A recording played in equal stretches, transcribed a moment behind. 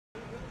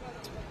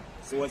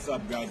So what's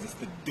up, guys? It's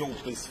the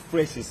dopest,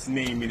 freshest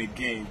name in the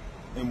game,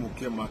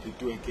 Macky,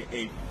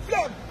 aka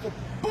Flood the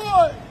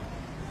Boy.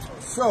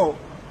 So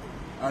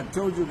I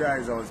told you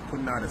guys I was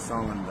putting out a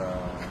song on the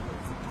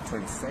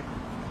 22nd,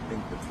 I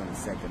think the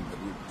 22nd, but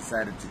we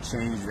decided to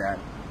change that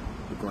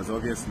because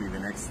obviously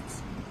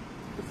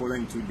the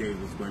following 2 days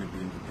was going to be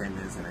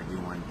Independence, and I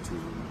didn't want to,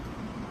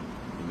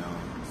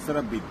 sort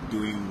of be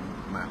doing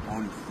my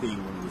own thing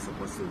when we're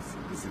supposed to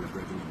be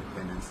celebrating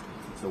Independence.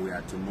 So we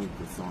had to move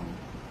the song,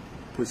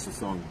 push the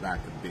song back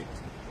a bit.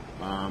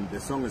 The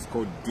song is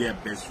called Dear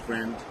Best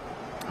Friend.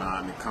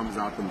 It comes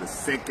out on the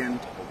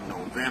 2nd of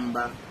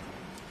November.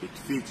 It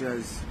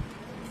features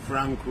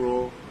Frank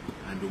Rowe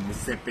and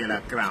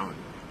Umusepela Crown.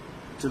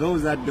 To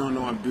those that don't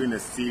know, I'm doing a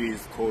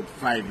series called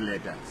 5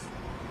 Letters.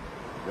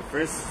 The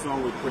first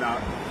song we put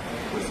out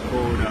was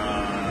called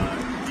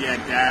Dear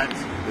Dad.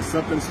 The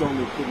second song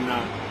we're putting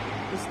out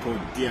is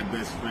called Dear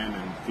Best Friend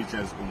and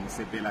features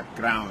Umusepela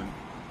Crown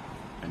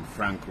and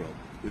Frank Rowe.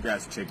 You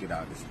guys check it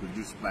out. It's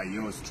produced by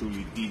yours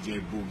truly,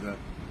 DJ Booger,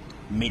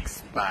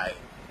 mixed by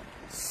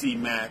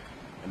C-Mac,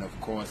 and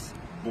of course,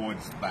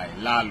 boards by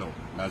Lalo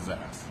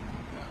Lazarus.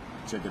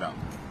 Yeah, check it out.